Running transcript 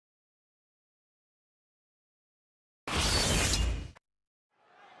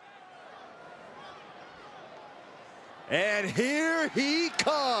And here he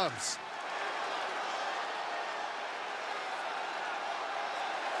comes.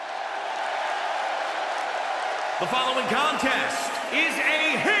 The following contest is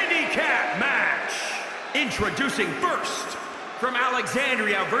a handicap match. Introducing first, from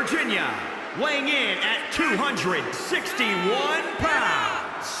Alexandria, Virginia, weighing in at 261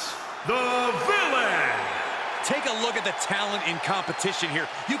 pounds, the Villain. Take a look at the talent in competition here.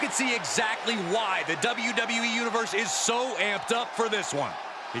 You can see exactly why the WWE Universe is so amped up for this one.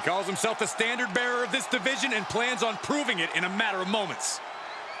 He calls himself the standard bearer of this division and plans on proving it in a matter of moments.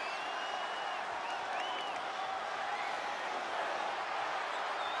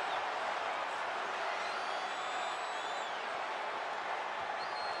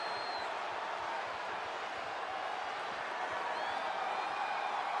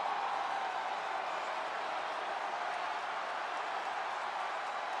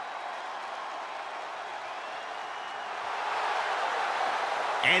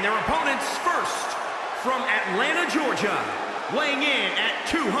 And their opponents first, from Atlanta, Georgia, weighing in at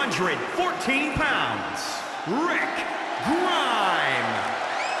 214 pounds, Rick Grimes.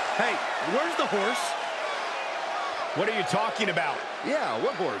 Hey, where's the horse? What are you talking about? Yeah,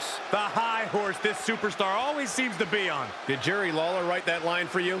 what horse? The high horse this superstar always seems to be on. Did Jerry Lawler write that line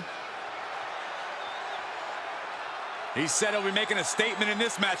for you? He said he'll be making a statement in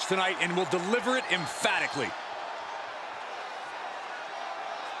this match tonight and will deliver it emphatically.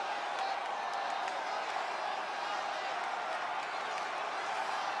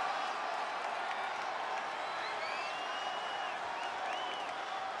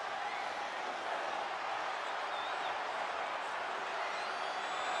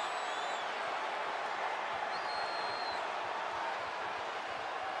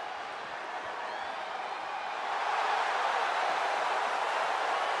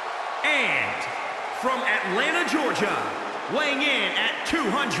 And from Atlanta, Georgia, weighing in at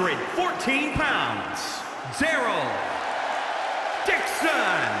 214 pounds, Daryl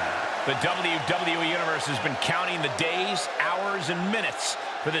Dixon. The WWE Universe has been counting the days, hours, and minutes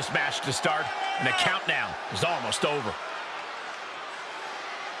for this match to start, and the countdown is almost over.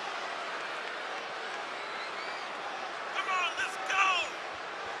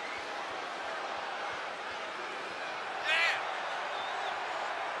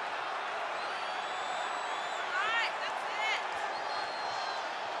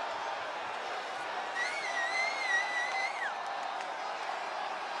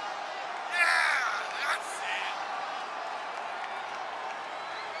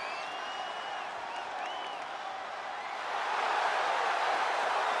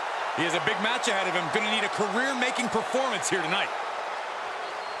 He has a big match ahead of him. Going to need a career-making performance here tonight.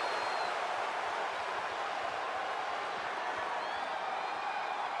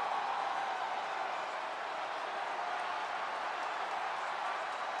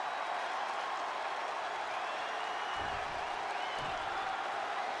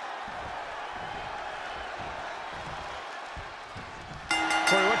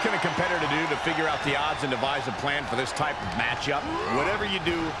 Corey, what can a competitor do to figure out the odds and devise a plan for this type of matchup? Whatever you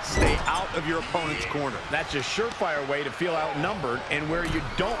do, stay out of your opponent's corner. That's a surefire way to feel outnumbered and where you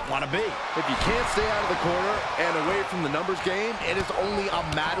don't want to be. If you can't stay out of the corner and away from the numbers game, it is only a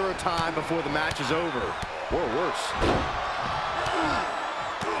matter of time before the match is over. Or worse.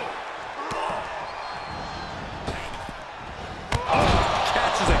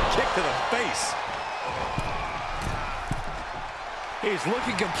 Catches a kick to the face. He's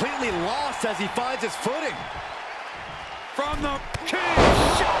looking completely lost as he finds his footing. From the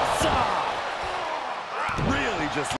Kinshasa.